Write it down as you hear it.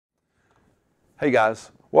Hey guys,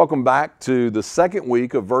 welcome back to the second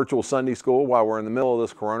week of virtual Sunday school while we're in the middle of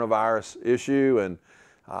this coronavirus issue and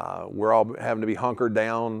we're all having to be hunkered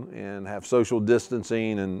down and have social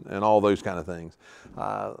distancing and all those kind of things.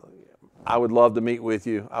 I would love to meet with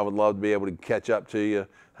you. I would love to be able to catch up to you,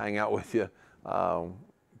 hang out with you,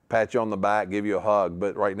 pat you on the back, give you a hug.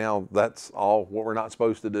 But right now, that's all what we're not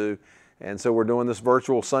supposed to do. And so we're doing this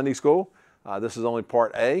virtual Sunday school. This is only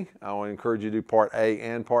part A. I want to encourage you to do part A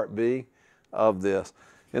and part B of this.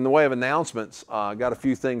 In the way of announcements, I got a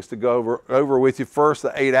few things to go over with you. First,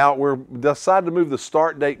 the 8 out. We're decided to move the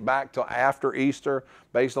start date back to after Easter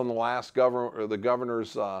based on the last the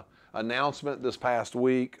governor's announcement this past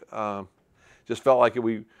week. Just felt like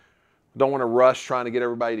we don't want to rush trying to get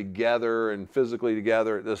everybody together and physically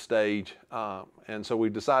together at this stage. And so we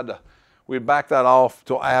decided we'd back that off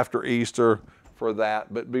till after Easter for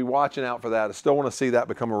that, but be watching out for that. I still want to see that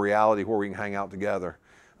become a reality where we can hang out together.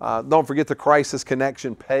 Don't forget the Crisis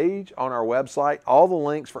Connection page on our website. All the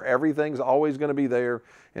links for everything's always going to be there,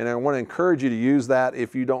 and I want to encourage you to use that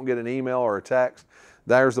if you don't get an email or a text.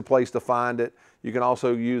 There's the place to find it. You can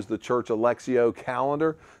also use the Church Alexio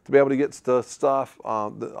calendar to be able to get the stuff. All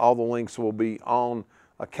the links will be on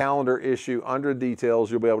a calendar issue under details.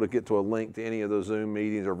 You'll be able to get to a link to any of the Zoom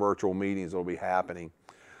meetings or virtual meetings that will be happening.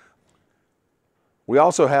 We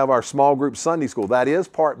also have our small group Sunday school. That is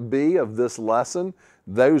part B of this lesson.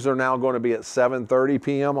 Those are now going to be at 7:30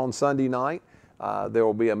 p.m. on Sunday night. There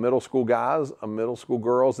will be a middle school guys, a middle school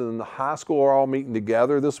girls, and then the high school are all meeting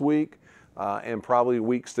together this week and probably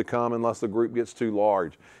weeks to come unless the group gets too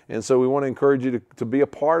large. And so we want to encourage you to be a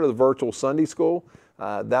part of the virtual Sunday school.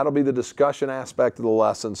 That'll be the discussion aspect of the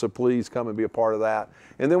lesson, so please come and be a part of that.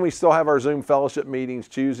 And then we still have our Zoom fellowship meetings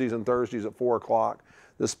Tuesdays and Thursdays at 4 o'clock.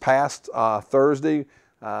 This past Thursday,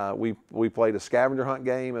 we played a scavenger hunt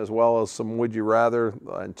game as well as some Would You Rather.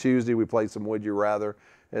 And Tuesday we played some Would You Rather.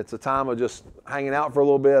 It's a time of just hanging out for a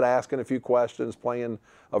little bit, asking a few questions, playing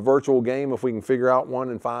a virtual game if we can figure out one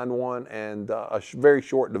and find one, and a very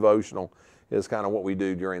short devotional is kind of what we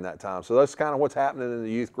do during that time. So that's kind of what's happening in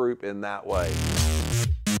the youth group in that way.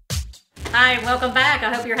 Hi, welcome back.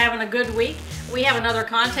 I hope you're having a good week. We have another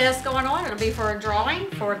contest going on. It'll be for a drawing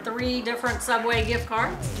for 3 different Subway gift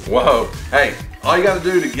cards. Whoa. Hey, all you got to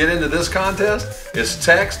do to get into this contest is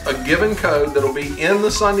text a given code that'll be in the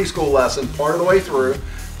Sunday school lesson part of the way through.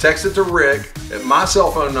 Text it to Rick at my cell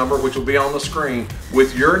phone number, which will be on the screen,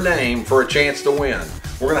 with your name for a chance to win.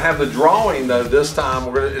 We're going to have the drawing, though, this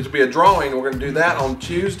time. It'll be a drawing. We're going to do that on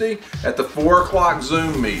Tuesday at the 4 o'clock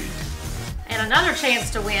Zoom meeting. And another chance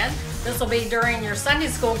to win. This will be during your Sunday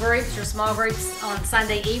school groups, your small groups on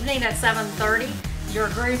Sunday evening at 7:30. Your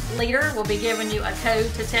group leader will be giving you a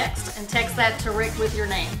code to text, and text that to Rick with your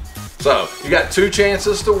name. So you got 2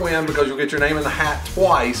 chances to win because you'll get your name in the hat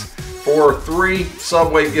twice for 3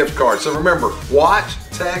 Subway gift cards. So remember, watch,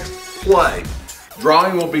 text, play.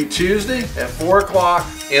 Drawing will be Tuesday at 4 o'clock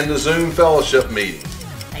in the Zoom fellowship meeting.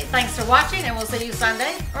 Hey, thanks for watching, and we'll see you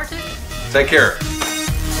Sunday or Tuesday. Take care.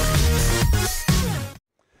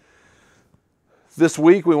 This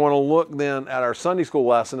week we want to look then at our Sunday school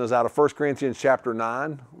lesson is out of 1 Corinthians chapter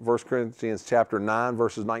 9, 1 Corinthians chapter 9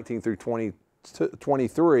 verses 19 through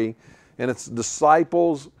 23, and it's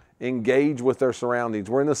disciples engage with their surroundings.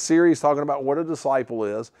 We're in this series talking about what a disciple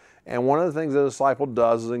is, and one of the things a disciple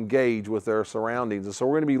does is engage with their surroundings. And so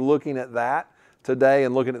we're going to be looking at that today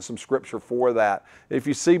and looking at some scripture for that. If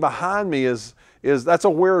you see behind me is that's a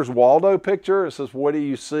Where's Waldo picture. It says, what do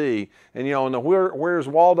you see? And you know, in the Where's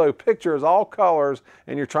Waldo picture is all colors,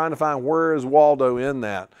 and you're trying to find where is Waldo in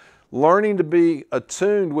that. Learning to be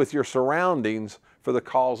attuned with your surroundings for the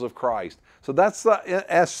cause of Christ. So that's the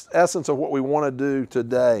essence of what we want to do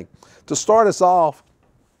today. To start us off,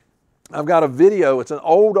 I've got a video. It's an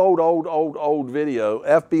old video,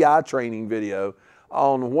 FBI training video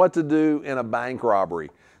on what to do in a bank robbery.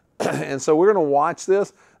 And so we're going to watch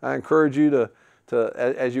this. I encourage you to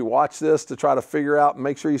as you watch this, to try to figure out and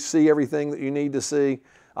make sure you see everything that you need to see.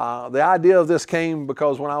 The idea of this came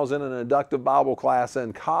because when I was in an inductive Bible class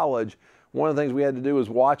in college, one of the things we had to do was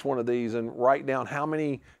watch one of these and write down how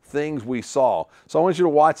many things we saw. So I want you to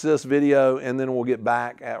watch this video, and then we'll get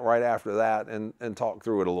back right after that and talk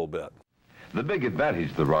through it a little bit. The big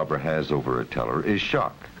advantage the robber has over a teller is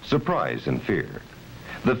shock, surprise, and fear.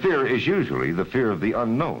 The fear is usually the fear of the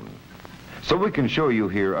unknown. So we can show you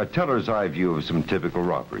here a teller's eye view of some typical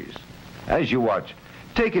robberies. As you watch,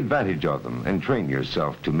 take advantage of them and train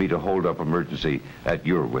yourself to meet a hold-up emergency at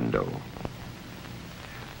your window.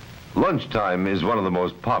 Lunchtime is one of the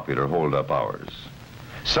most popular hold-up hours.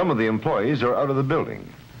 Some of the employees are out of the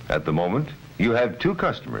building. At the moment, you have 2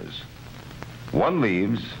 customers. One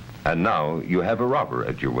leaves, And now you have a robber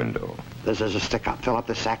at your window. This is a stick-up. Fill up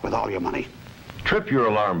the sack with all your money. Trip your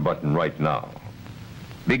alarm button right now.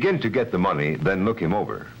 Begin to get the money, then look him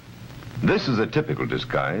over. This is a typical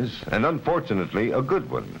disguise, and unfortunately a good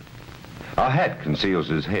one. A hat conceals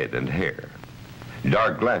his head and hair.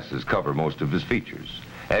 Dark glasses cover most of his features,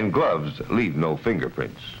 and gloves leave no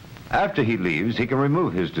fingerprints. After he leaves, he can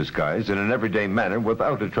remove his disguise in an everyday manner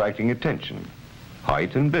without attracting attention.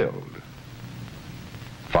 Height and build.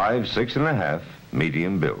 5', 6.5",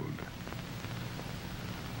 medium build.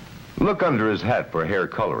 Look under his hat for hair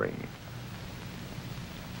coloring.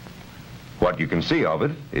 What you can see of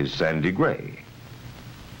it is sandy gray.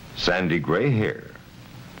 Sandy gray hair.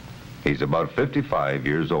 He's about 55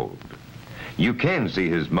 years old. You can see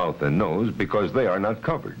his mouth and nose because they are not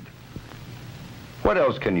covered. What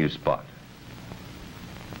else can you spot?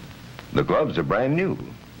 The gloves are brand new,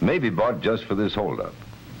 maybe bought just for this holdup.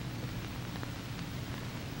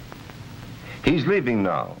 He's leaving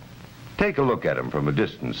now. Take a look at him from a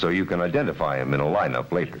distance so you can identify him in a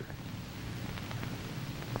lineup later.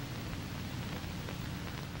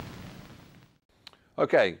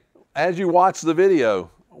 Okay, as you watch the video,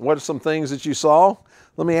 what are some things that you saw?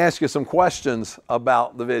 Let me ask you some questions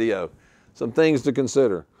about the video. Some things to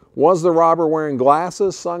consider. Was the robber wearing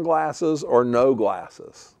glasses, sunglasses, or no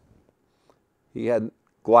glasses? He had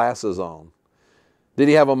glasses on. Did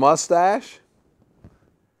he have a mustache?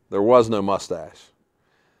 There was no mustache.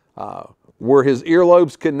 Were his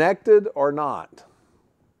earlobes connected or not?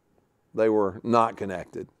 They were not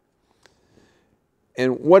connected.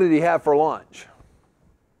 And what did he have for lunch?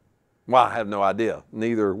 Well, I have no idea.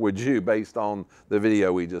 Neither would you based on the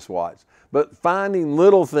video we just watched. But finding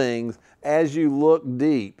little things as you look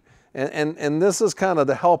deep. And this is kind of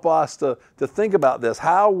to help us to think about this.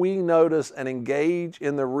 How we notice and engage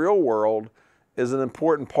in the real world is an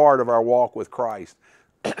important part of our walk with Christ.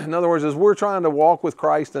 In other words, as we're trying to walk with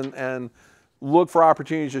Christ and look for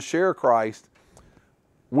opportunities to share Christ,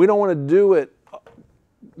 we don't want to do it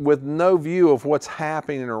with no view of what's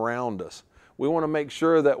happening around us. We want to make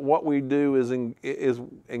sure that what we do is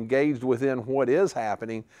engaged within what is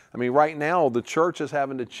happening. I mean, right now, the church is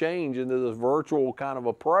having to change into this virtual kind of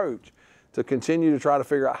approach to continue to try to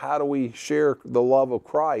figure out how do we share the love of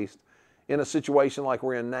Christ in a situation like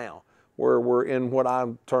we're in now, where we're in what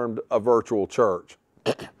I've termed a virtual church.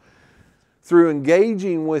 Through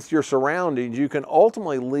engaging with your surroundings, you can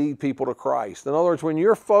ultimately lead people to Christ. In other words, when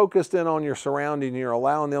you're focused in on your surroundings, you're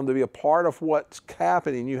allowing them to be a part of what's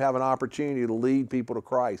happening, you have an opportunity to lead people to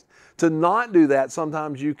Christ. To not do that,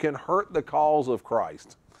 sometimes you can hurt the cause of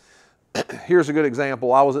Christ. Here's a good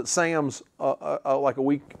example. I was at Sam's like a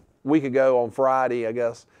week ago on Friday, I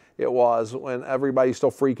guess it was, when everybody's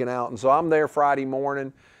still freaking out. And so I'm there Friday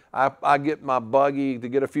morning. I get my buggy to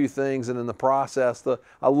get a few things, and in the process,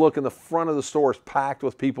 I look in the front of the store is packed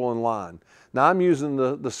with people in line. Now, I'm using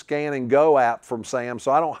the Scan and Go app from Sam's,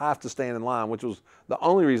 so I don't have to stand in line, which was the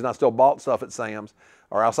only reason I still bought stuff at Sam's,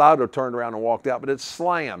 or else I would have turned around and walked out, but it's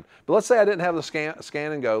slammed. But let's say I didn't have the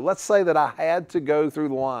Scan and Go. Let's say that I had to go through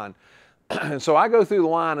the line. And so I go through the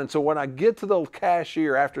line, and so when I get to the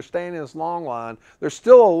cashier, after standing in this long line, there's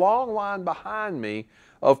still a long line behind me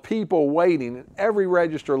of people waiting, and every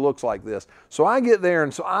register looks like this. So I get there,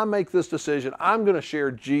 and so I make this decision. I'm going to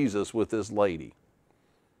share Jesus with this lady.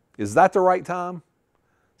 Is that the right time?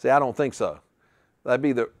 See, I don't think so. That'd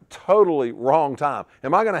be the totally wrong time.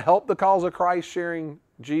 Am I going to help the cause of Christ sharing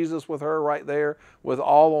Jesus with her right there, with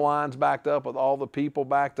all the lines backed up, with all the people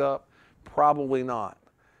backed up? Probably not.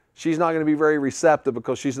 She's not going to be very receptive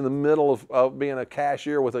because she's in the middle of being a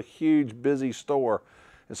cashier with a huge, busy store.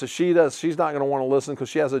 And so she's not going to want to listen because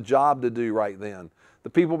she has a job to do right then. The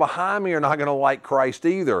people behind me are not going to like Christ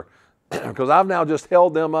either because I've now just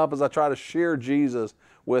held them up as I try to share Jesus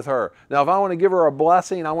with her. Now, if I want to give her a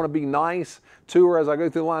blessing, I want to be nice to her as I go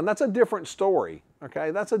through the line, that's a different story,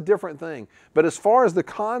 okay? That's a different thing. But as far as the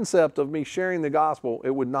concept of me sharing the gospel,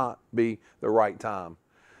 it would not be the right time.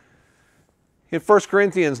 In 1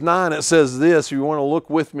 Corinthians 9, it says this, if you want to look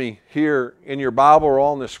with me here in your Bible or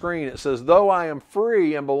on the screen, it says, though I am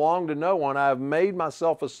free and belong to no one, I have made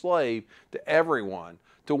myself a slave to everyone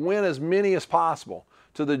to win as many as possible.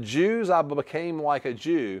 To the Jews, I became like a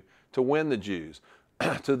Jew to win the Jews.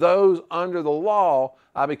 To those under the law,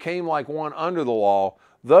 I became like one under the law,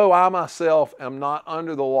 though I myself am not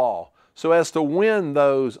under the law, so as to win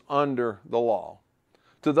those under the law.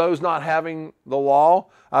 To those not having the law,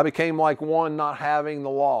 I became like one not having the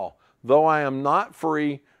law, though I am not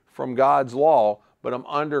free from God's law, but I'm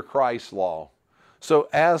under Christ's law. So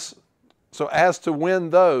as to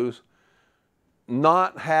win those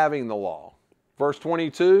not having the law. Verse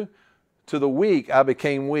 22, To the weak I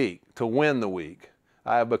became weak, to win the weak.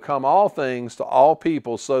 I have become all things to all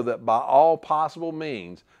people, so that by all possible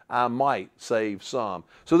means I might save some.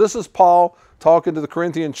 So this is Paul talking to the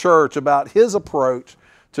Corinthian church about his approach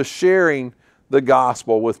to sharing the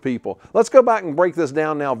gospel with people. Let's go back and break this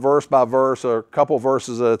down now verse by verse, or a couple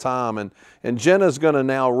verses at a time. And Jenna's going to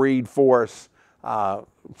now read for us 1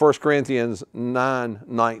 Corinthians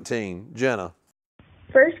 9:19. Jenna.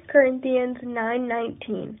 1 Corinthians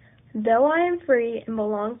 9:19. Though I am free and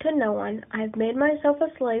belong to no one, I have made myself a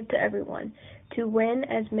slave to everyone, to win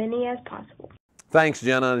as many as possible. Thanks,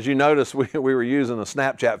 Jenna. As you notice, we were using a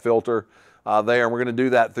Snapchat filter there, and we're going to do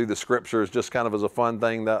that through the scriptures, just kind of as a fun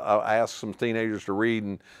thing that I asked some teenagers to read,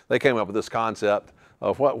 and they came up with this concept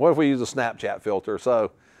of what if we use a Snapchat filter.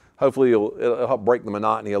 So hopefully it'll help break the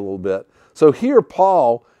monotony a little bit. So here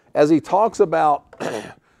Paul, as he talks about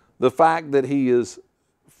the fact that he is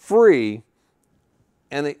free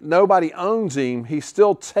and nobody owns him, he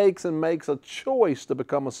still takes and makes a choice to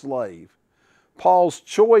become a slave. Paul's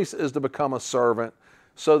choice is to become a servant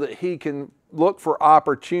so that he can look for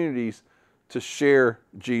opportunities to share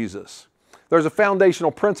Jesus. There's a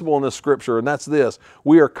foundational principle in this scripture, and that's this: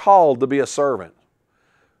 we are called to be a servant.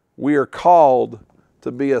 We are called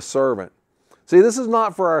to be a servant. See, this is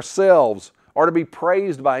not for ourselves or to be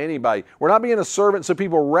praised by anybody. We're not being a servant so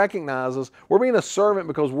people recognize us. We're being a servant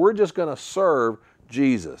because we're just going to serve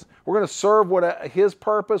Jesus. We're going to serve His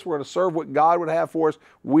purpose. We're going to serve what God would have for us.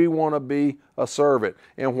 We want to be a servant.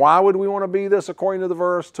 And why would we want to be this, according to the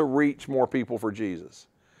verse? To reach more people for Jesus.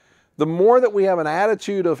 The more that we have an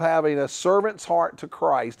attitude of having a servant's heart to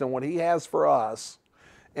Christ and what He has for us,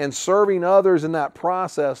 and serving others in that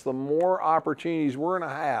process, the more opportunities we're going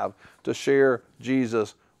to have to share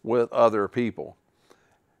Jesus with other people.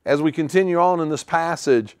 As we continue on in this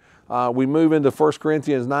passage, we move into 1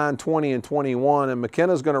 Corinthians 9:20 and 21, and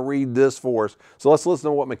McKenna's going to read this for us. So let's listen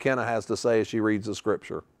to what McKenna has to say as she reads the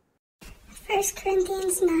scripture. 1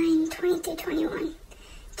 Corinthians 9:20-21.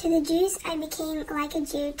 To the Jews I became like a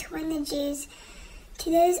Jew to win the Jews. To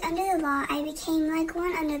those under the law I became like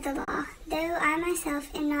one under the law, though I myself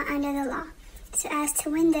am not under the law, so as to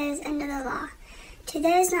win those under the law. To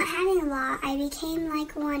those not having the law I became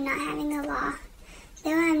like one not having the law,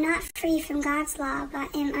 though I am not free from God's law,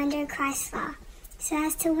 but am under Christ's law, so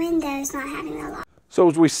as to win those not having the law. So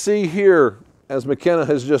as we see here, as McKenna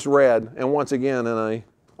has just read, and once again in a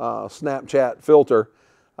Snapchat filter,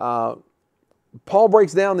 Paul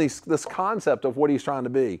breaks down this concept of what he's trying to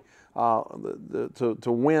be,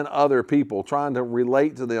 to win other people, trying to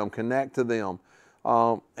relate to them, connect to them.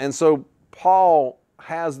 And so Paul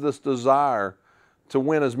has this desire to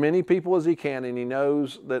win as many people as he can, and he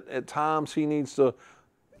knows that at times he needs to,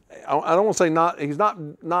 I don't want to say he's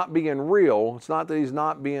not being real. It's not that he's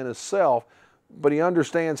not being himself, but he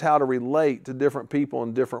understands how to relate to different people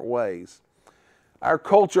in different ways. Our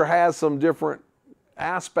culture has some different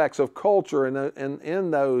aspects of culture, and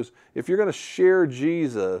in those, if you're going to share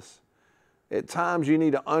Jesus, at times you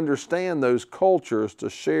need to understand those cultures to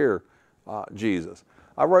share Jesus.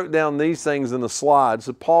 I wrote down these things in the slides.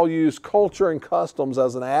 So Paul used culture and customs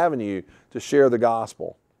as an avenue to share the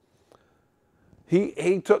gospel.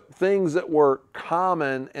 He took things that were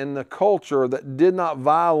common in the culture that did not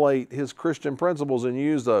violate his Christian principles and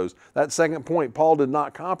used those. That second point, Paul did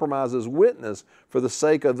not compromise his witness for the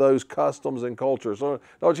sake of those customs and cultures. So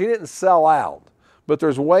he didn't sell out, but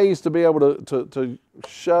there's ways to be able to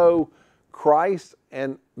show Christ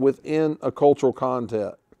and within a cultural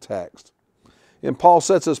context. And Paul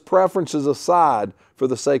sets his preferences aside for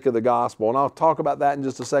the sake of the gospel. And I'll talk about that in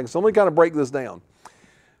just a second. So let me kind of break this down.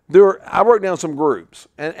 I wrote down some groups,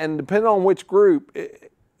 and depending on which group,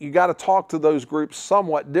 you got to talk to those groups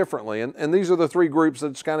somewhat differently. And these are the three groups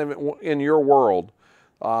that's kind of in your world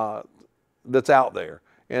that's out there.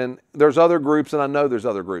 And there's other groups, and I know there's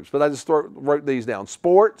other groups, but I just wrote these down.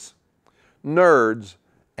 Sports, nerds,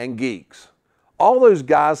 and geeks. All those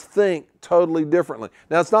guys think totally differently.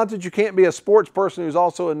 Now, it's not that you can't be a sports person who's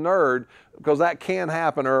also a nerd, because that can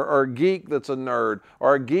happen, or a geek that's a nerd,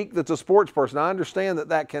 or a geek that's a sports person. I understand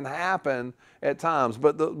that can happen at times,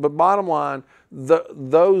 but the bottom line,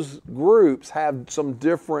 those groups have some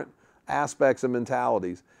different aspects and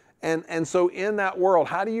mentalities. And so in that world,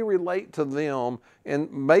 how do you relate to them?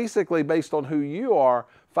 And basically, based on who you are,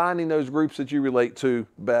 finding those groups that you relate to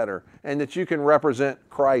better and that you can represent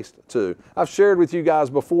Christ to. I've shared with you guys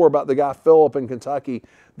before about the guy Philip in Kentucky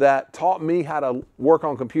that taught me how to work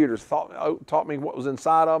on computers, taught me what was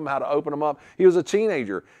inside of them, how to open them up. He was a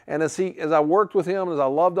teenager, and as I worked with him, as I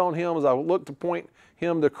loved on him, as I looked to point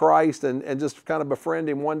him to Christ and just kind of befriend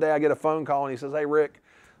him, one day I get a phone call and he says, "Hey Rick,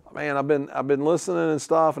 man, I've been listening and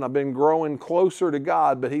stuff, and I've been growing closer to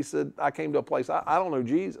God. But he said, I came to a place, I don't know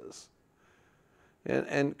Jesus.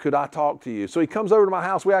 And could I talk to you? So he comes over to my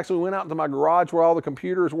house. We actually went out to my garage where all the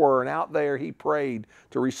computers were, and out there he prayed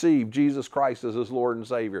to receive Jesus Christ as his Lord and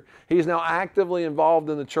Savior. He's now actively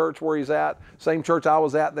involved in the church where he's at, same church I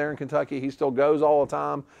was at there in Kentucky. He still goes all the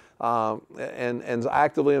time and is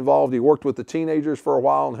actively involved. He worked with the teenagers for a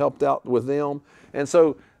while and helped out with them. And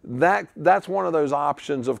so that's one of those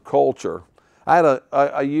options of culture. I had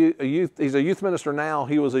a youth, he's a youth minister now.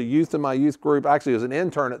 He was a youth in my youth group. Actually, he was an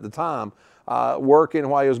intern at the time, working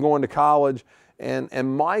while he was going to college.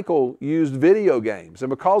 And Michael used video games. And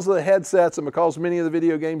because of the headsets and because many of the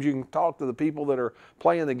video games you can talk to the people that are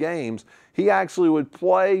playing the games, he actually would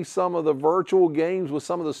play some of the virtual games with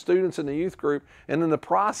some of the students in the youth group, and in the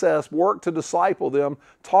process work to disciple them,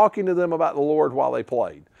 talking to them about the Lord while they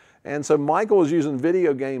played. And so Michael was using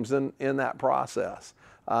video games in that process.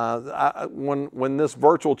 When this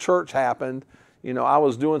virtual church happened, you know, I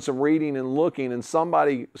was doing some reading and looking, and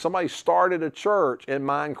somebody started a church in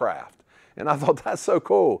Minecraft. And I thought, that's so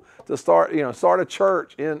cool to start a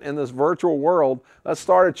church in this virtual world. Let's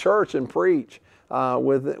start a church and preach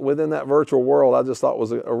within that virtual world. I just thought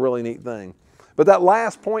was a really neat thing. But that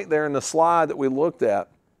last point there in the slide that we looked at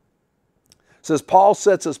says Paul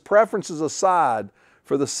sets his preferences aside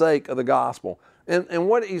for the sake of the gospel. And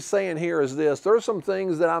what he's saying here is this: there are some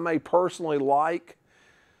things that I may personally like,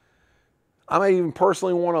 I may even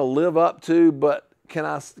personally want to live up to, but can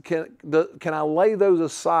I lay those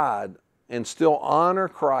aside and still honor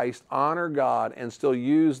Christ, honor God, and still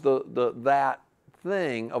use that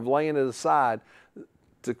thing of laying it aside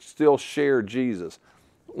to still share Jesus?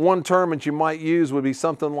 One term that you might use would be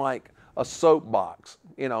something like a soapbox.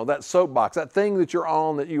 You know, that soapbox, that thing that you're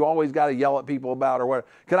on that you always got to yell at people about or whatever.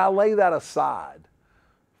 Can I lay that aside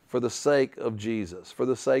for the sake of Jesus, for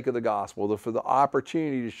the sake of the gospel, for the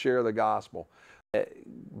opportunity to share the gospel?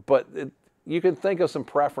 But you can think of some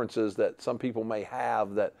preferences that some people may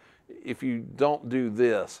have that if you don't do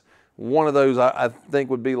this, one of those I think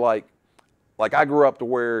would be like I grew up to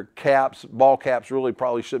where ball caps really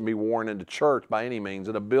probably shouldn't be worn into church by any means.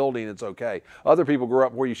 In a building, it's okay. Other people grew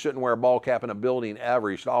up where you shouldn't wear a ball cap in a building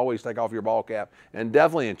ever. You should always take off your ball cap. And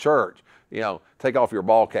definitely in church, take off your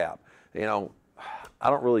ball cap. I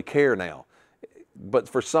don't really care now. But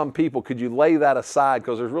for some people, could you lay that aside?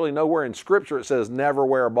 Because there's really nowhere in Scripture it says never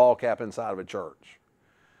wear a ball cap inside of a church.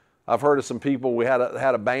 I've heard of some people, we had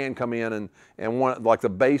a band come in and one, like the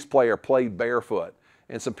bass player played barefoot.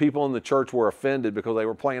 And some people in the church were offended because they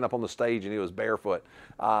were playing up on the stage and he was barefoot.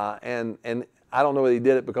 And I don't know whether he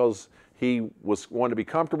did it because he wanted to be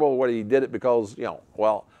comfortable or whether he did it because,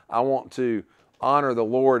 I want to honor the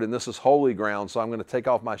Lord and this is holy ground, so I'm going to take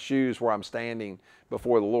off my shoes where I'm standing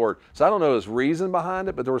before the Lord. So I don't know his reason behind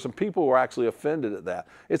it, but there were some people who were actually offended at that.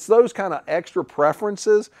 It's those kind of extra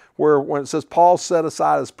preferences where when it says Paul set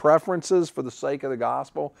aside his preferences for the sake of the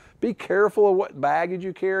gospel, be careful of what baggage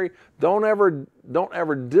you carry. Don't ever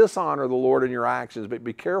dishonor the Lord in your actions, but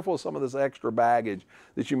be careful of some of this extra baggage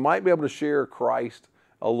that you might be able to share Christ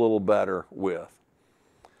a little better with.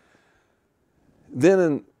 Then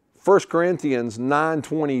in 1 Corinthians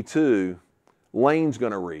 9:22, Lane's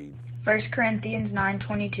going to read. 1 Corinthians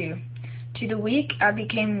 9:22. To the weak I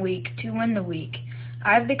became weak to win the weak.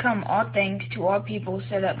 I have become all things to all people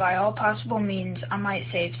so that by all possible means I might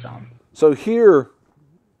save some. So here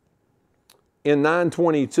in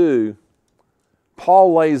 9:22,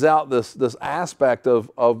 Paul lays out this aspect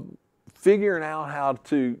of figuring out how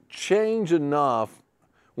to change enough,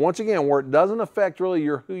 once again, where it doesn't affect really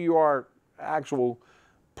who you are, actual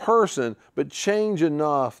person, but change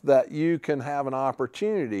enough that you can have an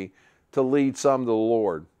opportunity to lead some to the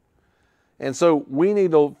Lord. And so we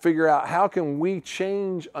need to figure out how can we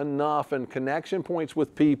change enough and connection points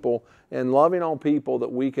with people and loving on people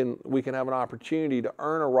that we can have an opportunity to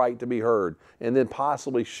earn a right to be heard and then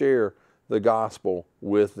possibly share the gospel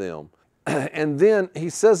with them. And then he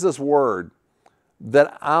says this word,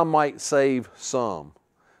 that I might save some.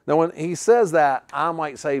 Now when he says that, I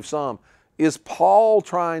might save some, is Paul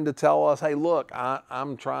trying to tell us, hey, look,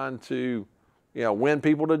 I'm trying to win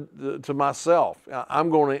people to myself. I'm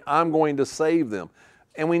going to save them.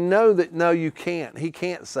 And we know that, no, you can't. He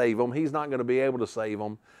can't save them. He's not going to be able to save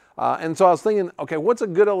them. And so I was thinking, okay, what's a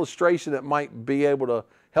good illustration that might be able to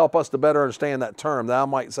help us to better understand that term, that I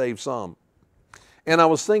might save some? And I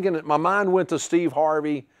was thinking, my mind went to Steve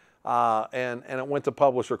Harvey, and it went to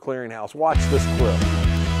Publisher Clearinghouse. Watch this clip.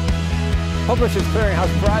 Publishers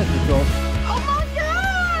Clearinghouse prize results. Oh my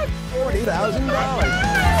God!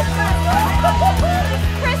 $40,000.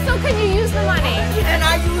 Crystal So can you use the money? Can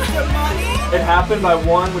I use the money? It happened by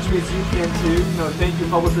one, which means you can too. Thank you,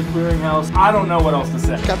 Publishers Clearinghouse. I don't know what else to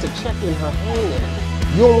say. Got the check in her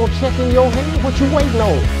hand. You don't want check in your hand? What you waiting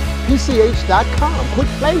on? PCH.com. Quit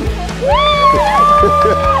playing. It's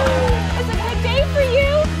a good day for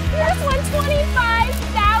you. You just won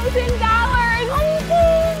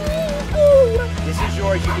 $25,000. This is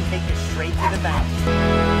yours. You can take this straight to the bank.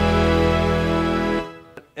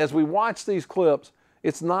 As we watch these clips,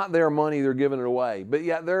 it's not their money, they're giving it away. But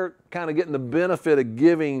yet they're kind of getting the benefit of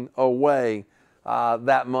giving away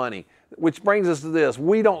that money. Which brings us to this.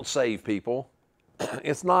 We don't save people.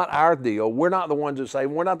 It's not our deal. We're not the ones who save.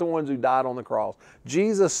 We're not the ones who died on the cross.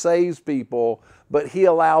 Jesus saves people, but he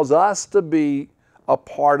allows us to be a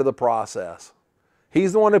part of the process.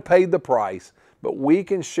 He's the one who paid the price, but we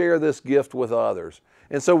can share this gift with others.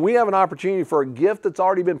 And so we have an opportunity for a gift that's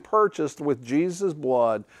already been purchased with Jesus'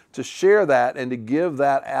 blood to share that and to give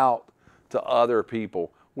that out to other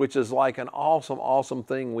people, which is like an awesome, awesome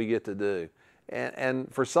thing we get to do.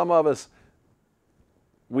 And for some of us,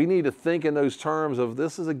 we need to think in those terms of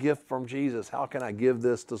this is a gift from Jesus. How can I give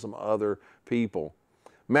this to some other people?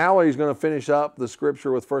 Mallory's going to finish up the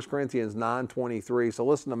scripture with 1 Corinthians 9:23. So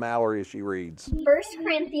listen to Mallory as she reads. 1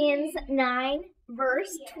 Corinthians 9,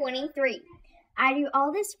 verse 23. I do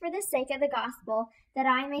all this for the sake of the gospel, that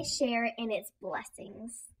I may share in its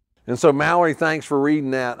blessings. And so Mallory, thanks for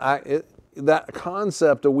reading that. That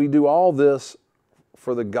concept of we do all this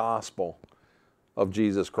for the gospel of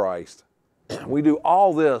Jesus Christ. We do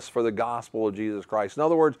all this for the gospel of Jesus Christ. In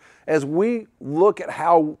other words, as we look at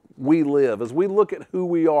how we live, as we look at who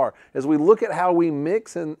we are, as we look at how we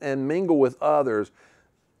mix and mingle with others,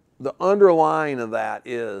 the underlying of that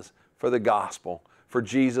is for the gospel, for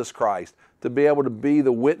Jesus Christ, to be able to be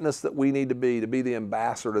the witness that we need to be the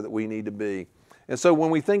ambassador that we need to be. And so when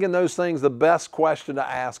we think in those things, the best question to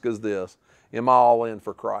ask is this: am I all in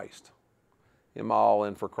for Christ? Am I all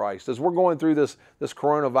in for Christ? As we're going through this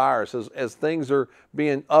coronavirus, as things are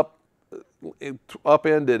being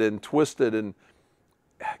upended and twisted, and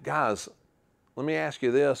guys, let me ask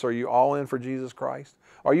you this: are you all in for Jesus Christ?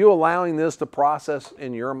 Are you allowing this to process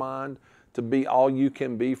in your mind to be all you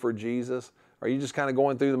can be for Jesus? Are you just kind of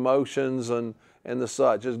going through the motions and the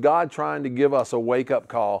such? Is God trying to give us a wake-up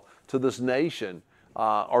call to this nation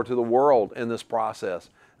or to the world in this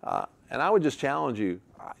process? And I would just challenge you.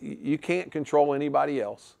 You can't control anybody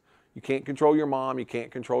else. You can't control your mom. You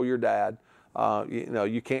can't control your dad.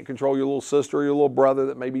 You can't control your little sister or your little brother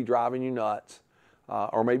that may be driving you nuts.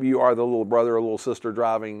 Or maybe you are the little brother or little sister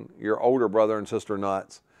driving your older brother and sister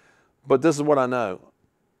nuts. But this is what I know.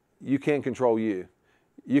 You can't control you.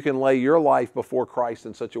 You can lay your life before Christ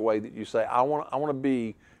in such a way that you say, I want to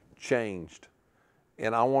be changed.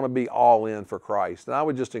 And I want to be all in for Christ. And I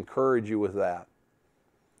would just encourage you with that.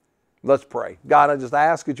 Let's pray. God, I just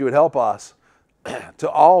ask that you would help us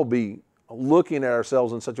to all be looking at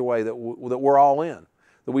ourselves in such a way that we're all in,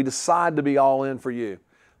 that we decide to be all in for you.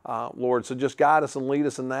 Lord, so just guide us and lead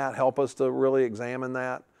us in that. Help us to really examine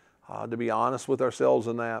that, to be honest with ourselves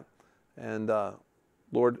in that. And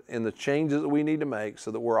Lord, in the changes that we need to make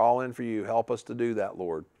so that we're all in for you, help us to do that,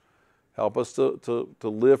 Lord. Help us to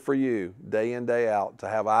live for you day in, day out, to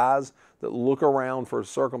have eyes that look around for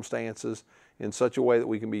circumstances in such a way that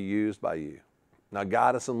we can be used by you. Now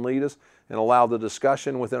guide us and lead us, and allow the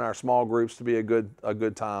discussion within our small groups to be a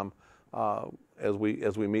good time as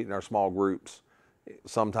we meet in our small groups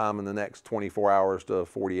sometime in the next 24 hours to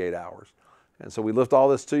 48 hours. And so we lift all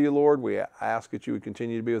this to you, Lord. We ask that you would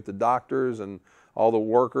continue to be with the doctors and all the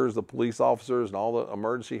workers, the police officers, and all the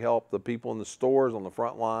emergency help, the people in the stores on the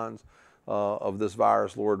front lines of this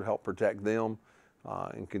virus. Lord, help protect them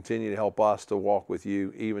and continue to help us to walk with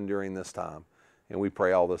you even during this time. And we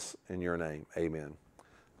pray all this in your name. Amen.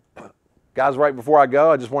 Guys, right before I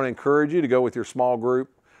go, I just want to encourage you to go with your small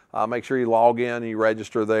group. Make sure you log in and you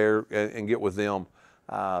register there and get with them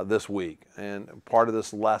this week. And part of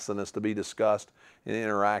this lesson is to be discussed and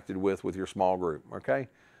interacted with your small group. Okay?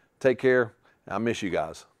 Take care. I miss you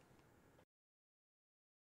guys.